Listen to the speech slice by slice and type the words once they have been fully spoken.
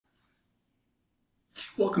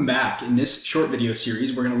Welcome back. In this short video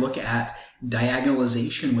series, we're going to look at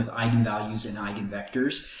diagonalization with eigenvalues and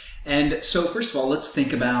eigenvectors. And so first of all, let's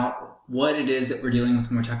think about what it is that we're dealing with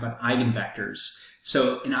when we're talking about eigenvectors.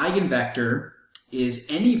 So an eigenvector is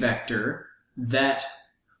any vector that,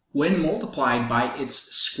 when multiplied by its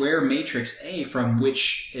square matrix A from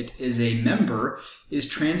which it is a member, is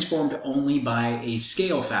transformed only by a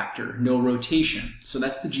scale factor, no rotation. So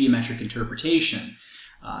that's the geometric interpretation.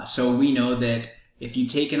 So we know that if you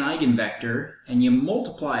take an eigenvector and you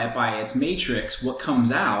multiply it by its matrix, what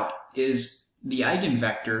comes out is the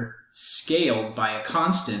eigenvector scaled by a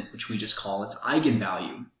constant, which we just call its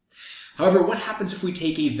eigenvalue. However, what happens if we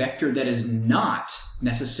take a vector that is not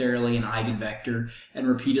necessarily an eigenvector and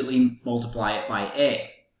repeatedly multiply it by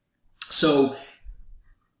A? So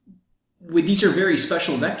these are very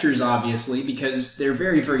special vectors, obviously, because they're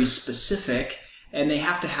very, very specific, and they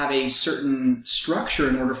have to have a certain structure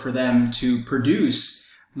in order for them to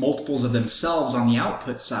produce multiples of themselves on the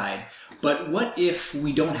output side. But what if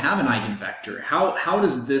we don't have an eigenvector? How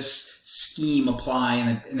does this scheme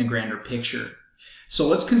apply in the grander picture? So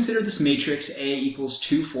let's consider this matrix A equals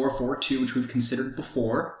 2, 4, 4, 2, which we've considered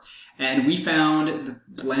before. And we found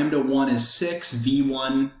that lambda 1 is 6,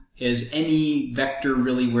 v1 is any vector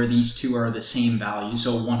really where these two are the same value.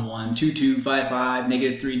 So 1, 1, 2, 2, 5, 5,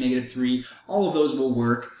 negative 3, all of those will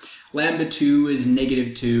work. Lambda 2 is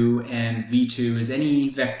negative 2, and v2 is any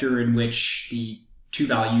vector in which the two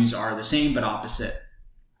values are the same but opposite.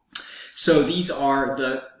 So these are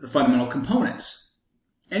the fundamental components.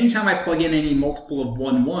 Anytime I plug in any multiple of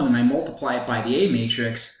 1, 1 and I multiply it by the A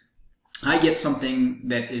matrix, I get something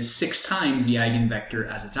that is 6 times the eigenvector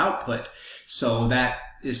as its output. So that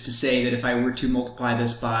is to say that if I were to multiply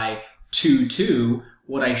this by 2, 2,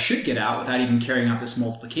 what I should get out without even carrying out this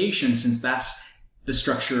multiplication, since that's the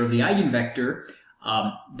structure of the eigenvector,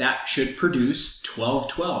 that should produce 12,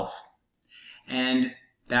 12. And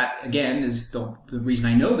that, again, is the reason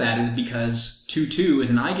I know that is because 2, 2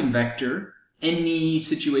 is an eigenvector. Any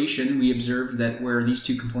situation we observed that where these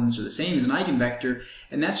two components are the same is an eigenvector,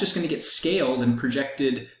 and that's just going to get scaled and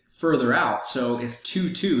projected further out. So if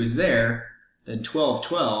 2, 2 is there, then 12,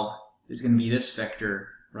 12 is going to be this vector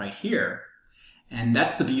right here. And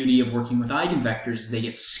that's the beauty of working with eigenvectors, is they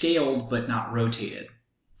get scaled but not rotated.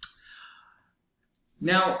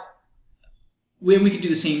 Now, we could do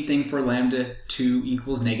the same thing for lambda 2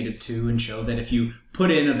 equals negative 2 and show that if you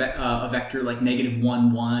put in a vector like negative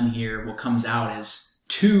 1, 1 here, what comes out is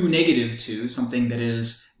 2, negative 2, something that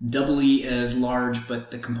is doubly as large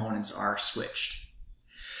but the components are switched.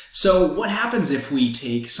 So what happens if we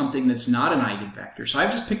take something that's not an eigenvector? So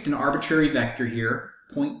I've just picked an arbitrary vector here,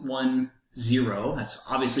 0.10.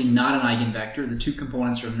 That's obviously not an eigenvector. The two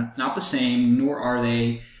components are not the same, nor are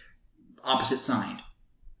they opposite signed.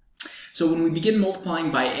 So when we begin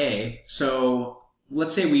multiplying by A, so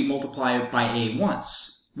let's say we multiply by A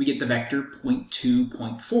once, we get the vector 0.2,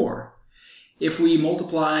 0.4. If we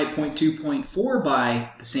multiply 0.2, 0.4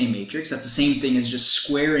 by the same matrix, that's the same thing as just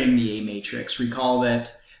squaring the A matrix. Recall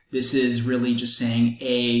that this is really just saying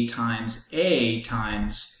A times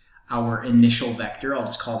our initial vector. I'll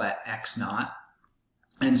just call that x naught.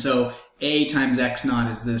 And so A times x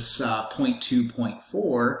naught is this 0.2,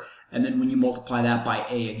 0.4. And then when you multiply that by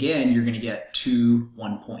A again, you're going to get 2,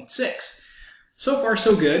 1.6. So far,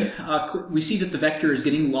 so good. We see that the vector is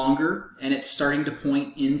getting longer, and it's starting to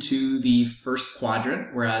point into the first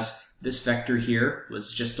quadrant, whereas this vector here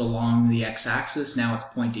was just along the x-axis. Now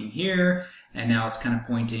it's pointing here, and now it's kind of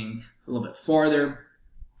pointing a little bit farther.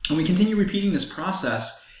 And we continue repeating this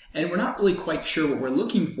process, and we're not really quite sure what we're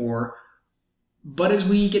looking for. But as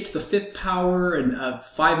we get to the 5th power and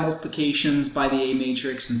 5 multiplications by the A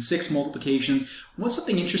matrix and 6 multiplications,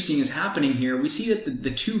 something interesting is happening here. We see that the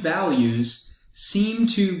two values seem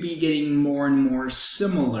to be getting more and more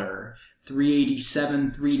similar.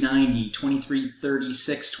 387, 390,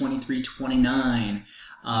 2336, 2329,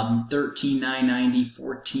 13990,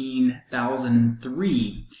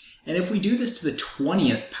 14,003. And if we do this to the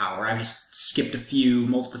 20th power, I just skipped a few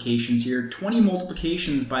multiplications here, 20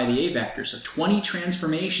 multiplications by the A vector, so 20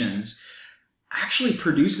 transformations, actually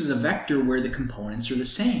produces a vector where the components are the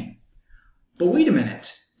same. But wait a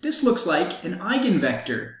minute, this looks like an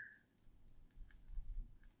eigenvector.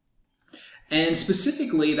 And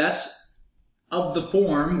specifically, that's of the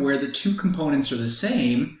form where the two components are the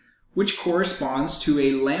same, which corresponds to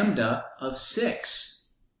a lambda of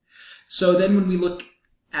 6. So then when we look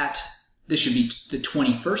at, this should be the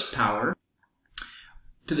 21st power,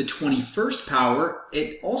 to the 21st power,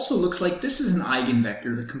 it also looks like this is an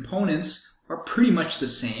eigenvector. The components are pretty much the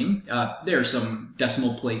same. There are some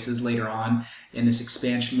decimal places later on in this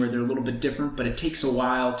expansion where they're a little bit different, but it takes a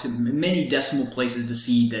while to many decimal places to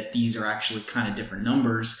see that these are actually kind of different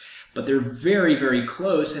numbers. But they're very, very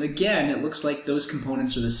close. And again, it looks like those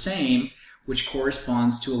components are the same, which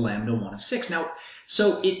corresponds to a lambda 1 of 6. Now,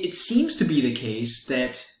 so it seems to be the case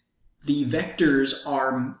that the vectors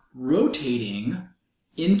are rotating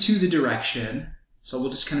into the direction. So we'll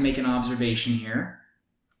just kind of make an observation here.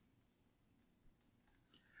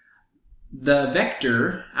 The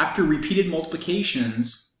vector, after repeated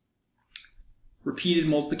multiplications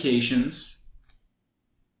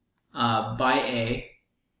by A,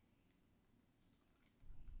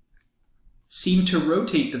 seem to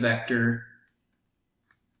rotate the vector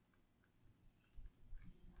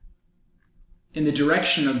in the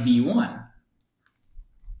direction of V1.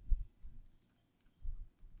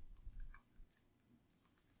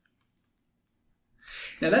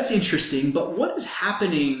 Now that's interesting, but what is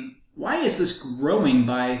happening? Why is this growing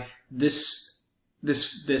by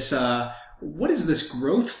what is this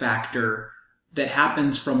growth factor that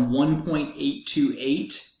happens from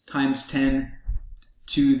 1.828 times 10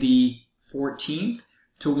 to the 14th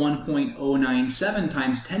to 1.097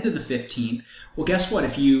 times 10 to the 15th? Well, guess what?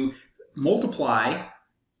 If you multiply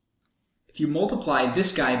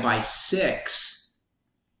this guy by 6,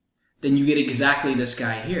 then you get exactly this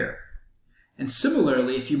guy here. And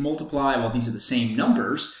similarly, if you multiply, well, these are the same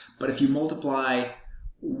numbers, but if you multiply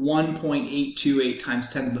 1.828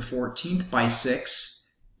 times 10 to the 14th by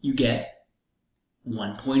 6, you get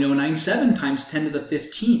 1.097 times 10 to the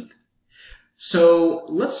 15th. So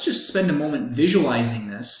let's just spend a moment visualizing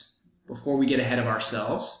this before we get ahead of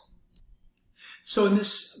ourselves. So in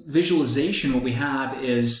this visualization, what we have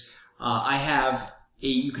is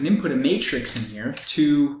you can input a matrix in here,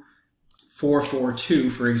 2, 4, 4,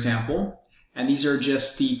 2, for example. And these are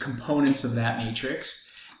just the components of that matrix.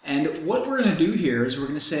 And what we're going to do here is we're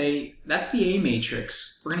going to say, that's the A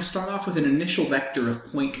matrix. We're going to start off with an initial vector of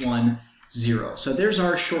 0.10. So there's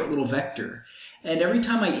our short little vector. And every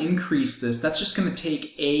time I increase this, that's just going to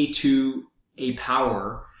take A to a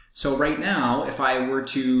power. So right now, if I were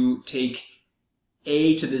to take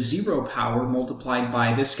A to the 0 power multiplied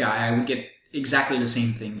by this guy, I would get exactly the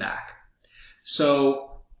same thing back.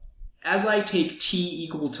 So as I take t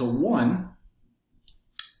equal to 1,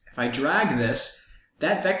 if I drag this,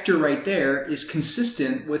 that vector right there is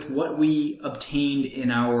consistent with what we obtained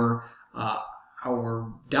in our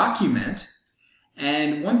document.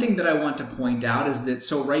 And one thing that I want to point out is that,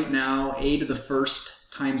 so right now, a to the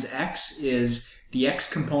first times x is the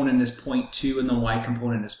x component is 0.2 and the y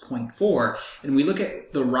component is 0.4. And we look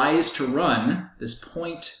at the rise to run, this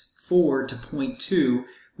 0.4 to 0.2,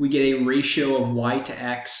 we get a ratio of y to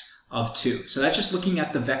x of 2. So that's just looking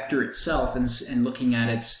at the vector itself and looking at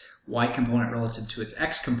its y component relative to its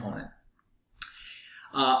x component.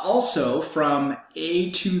 Also, from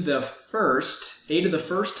a to the first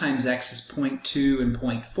times x is 0.2 and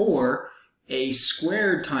 0.4, a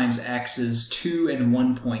squared times x is 2 and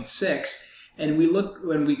 1.6, and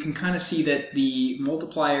we can kind of see that the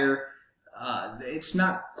multiplier, it's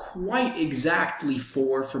not quite exactly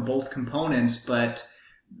 4 for both components, but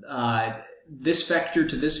this vector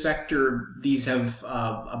to this vector, these have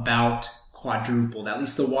about quadrupled. At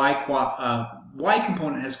least the y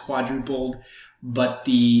component has quadrupled, but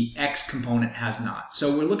the x component has not.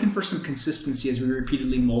 So we're looking for some consistency as we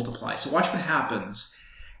repeatedly multiply. So watch what happens.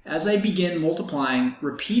 As I begin multiplying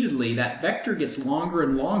repeatedly, that vector gets longer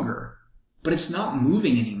and longer, but it's not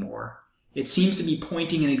moving anymore. It seems to be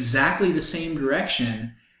pointing in exactly the same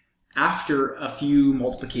direction after a few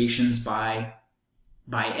multiplications by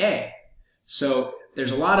a. So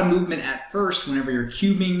there's a lot of movement at first whenever you're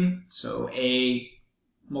cubing. So a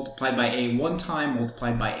multiplied by a one time,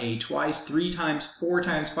 multiplied by a twice, 3 times, 4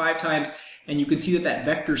 times, 5 times, and you can see that that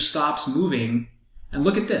vector stops moving. And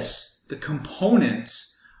look at this. The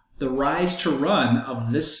components, the rise to run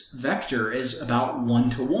of this vector is about 1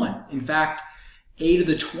 to 1. In fact, a to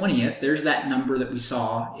the 20th, there's that number that we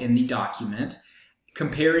saw in the document.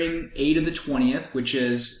 Comparing a to the 20th, which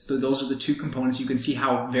is, those are the two components, you can see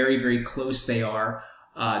how very, very close they are.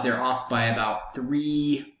 They're off by about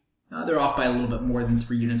 3, they're off by a little bit more than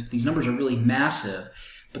 3 units, but these numbers are really massive.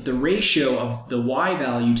 But the ratio of the y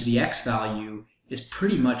value to the x value is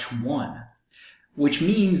pretty much 1, which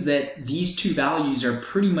means that these two values are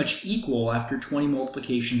pretty much equal after 20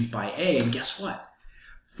 multiplications by a. And guess what?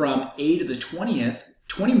 From a to the 20th,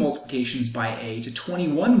 20 multiplications by a to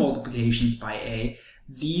 21 multiplications by a,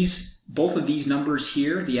 both of these numbers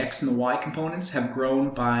here, the x and the y components, have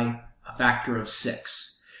grown by a factor of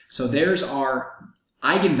 6. So there's our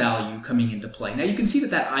eigenvalue coming into play. Now you can see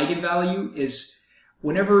that that eigenvalue is,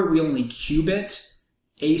 whenever we only cube it,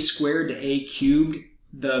 a squared to a cubed,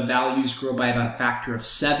 the values grow by about a factor of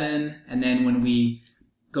 7, and then when we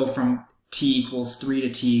go from t equals 3 to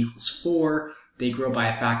t equals 4, they grow by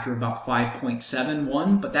a factor of about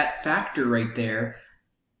 5.71, but that factor right there,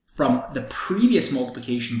 from the previous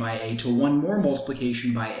multiplication by a to one more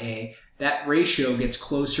multiplication by a, that ratio gets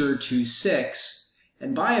closer to 6,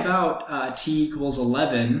 and by about t equals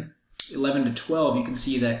 11 to 12, you can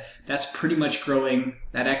see that that's pretty much growing,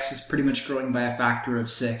 that x is pretty much growing by a factor of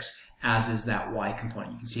 6, as is that y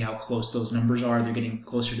component. You can see how close those numbers are. They're getting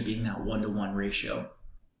closer to being that 1-to-1 ratio.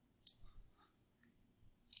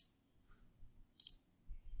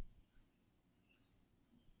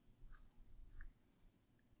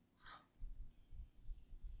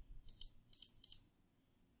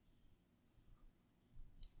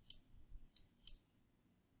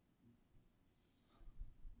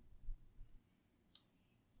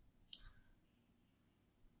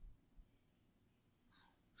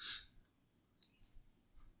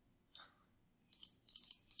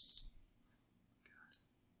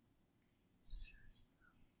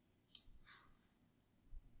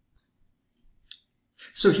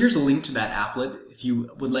 So here's a link to that applet. If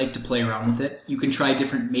you would like to play around with it, you can try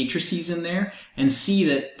different matrices in there and see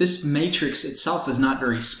that this matrix itself is not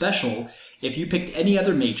very special. If you picked any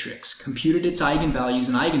other matrix, computed its eigenvalues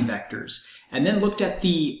and eigenvectors, and then looked at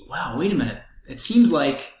the, wow, wait a minute, it seems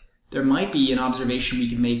like there might be an observation we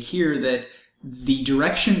can make here that the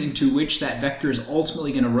direction into which that vector is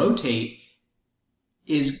ultimately going to rotate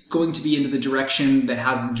is going to be into the direction that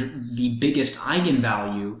has the biggest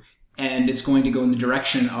eigenvalue, and it's going to go in the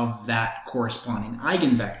direction of that corresponding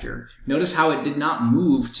eigenvector. Notice how it did not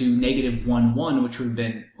move to -1, 1, which would have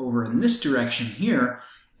been over in this direction here.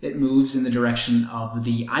 It moves in the direction of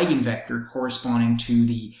the eigenvector corresponding to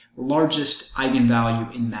the largest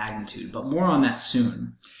eigenvalue in magnitude, but more on that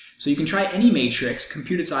soon. So you can try any matrix,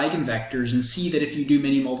 compute its eigenvectors, and see that if you do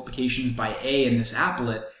many multiplications by a in this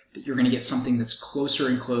applet, that you're going to get something that's closer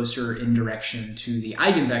and closer in direction to the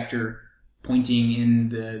eigenvector pointing in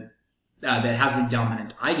the that has the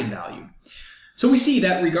dominant eigenvalue. So we see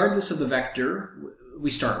that regardless of the vector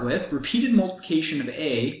we start with, repeated multiplication of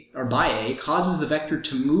a, or by a, causes the vector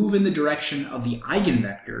to move in the direction of the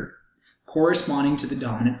eigenvector corresponding to the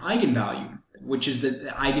dominant eigenvalue, which is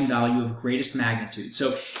the eigenvalue of greatest magnitude.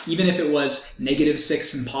 So even if it was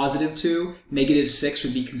 -6 and +2, -6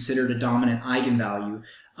 would be considered a dominant eigenvalue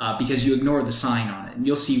because you ignore the sign on it. And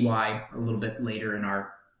you'll see why a little bit later in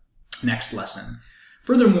our next lesson.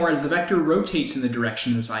 Furthermore, as the vector rotates in the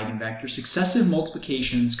direction of this eigenvector, successive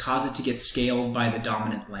multiplications cause it to get scaled by the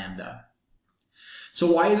dominant lambda.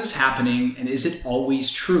 So why is this happening, and is it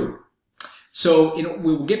always true? So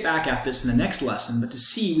we'll get back at this in the next lesson, but to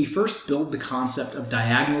see, we first build the concept of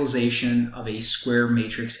diagonalization of a square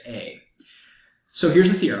matrix A. So here's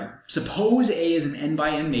a theorem. Suppose A is an n by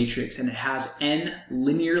n matrix and it has n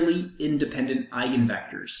linearly independent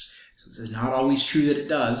eigenvectors. So this is not always true that it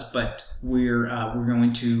does, but we're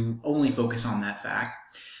going to only focus on that fact.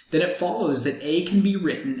 Then it follows that A can be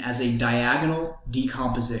written as a diagonal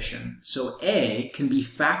decomposition. So A can be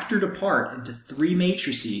factored apart into 3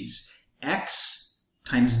 matrices, x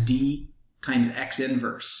times d times x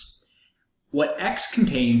inverse. What x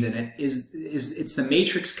contains in it is it's the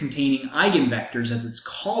matrix containing eigenvectors as its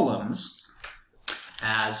columns,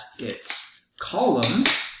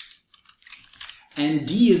 and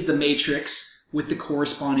D is the matrix with the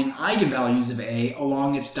corresponding eigenvalues of A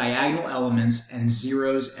along its diagonal elements and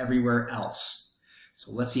zeros everywhere else.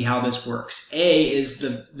 So let's see how this works. A is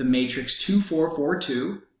the matrix 2, 4, 4,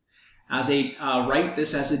 2. Write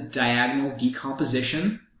this as a diagonal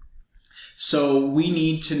decomposition. So we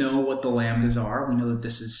need to know what the lambdas are. We know that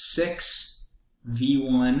this is 6,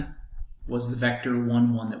 V1 was the vector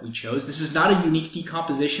 1, 1 that we chose. This is not a unique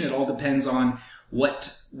decomposition. It all depends on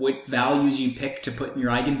what values you pick to put in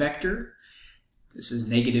your eigenvector. This is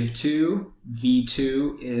 -2.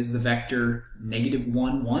 V2 is the vector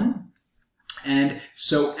 -1, 1. And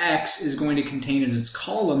so x is going to contain as its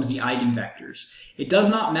columns the eigenvectors. It does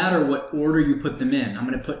not matter what order you put them in. I'm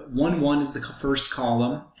going to put 1, 1 as the first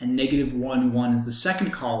column and -1, 1 as the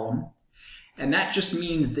second column. And that just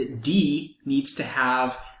means that D needs to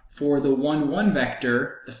have, for the 1, 1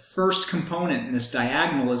 vector, the first component in this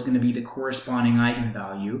diagonal is going to be the corresponding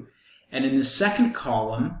eigenvalue. And in the second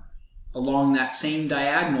column, along that same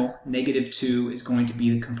diagonal, -2 is going to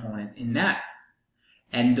be the component in that.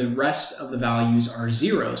 And the rest of the values are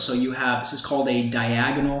 0. So you have, this is called a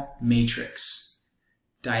diagonal matrix.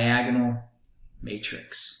 Diagonal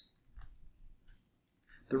matrix.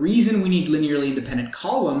 The reason we need linearly independent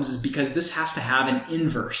columns is because this has to have an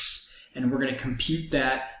inverse, and we're going to compute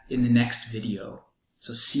that in the next video.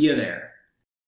 So see you there.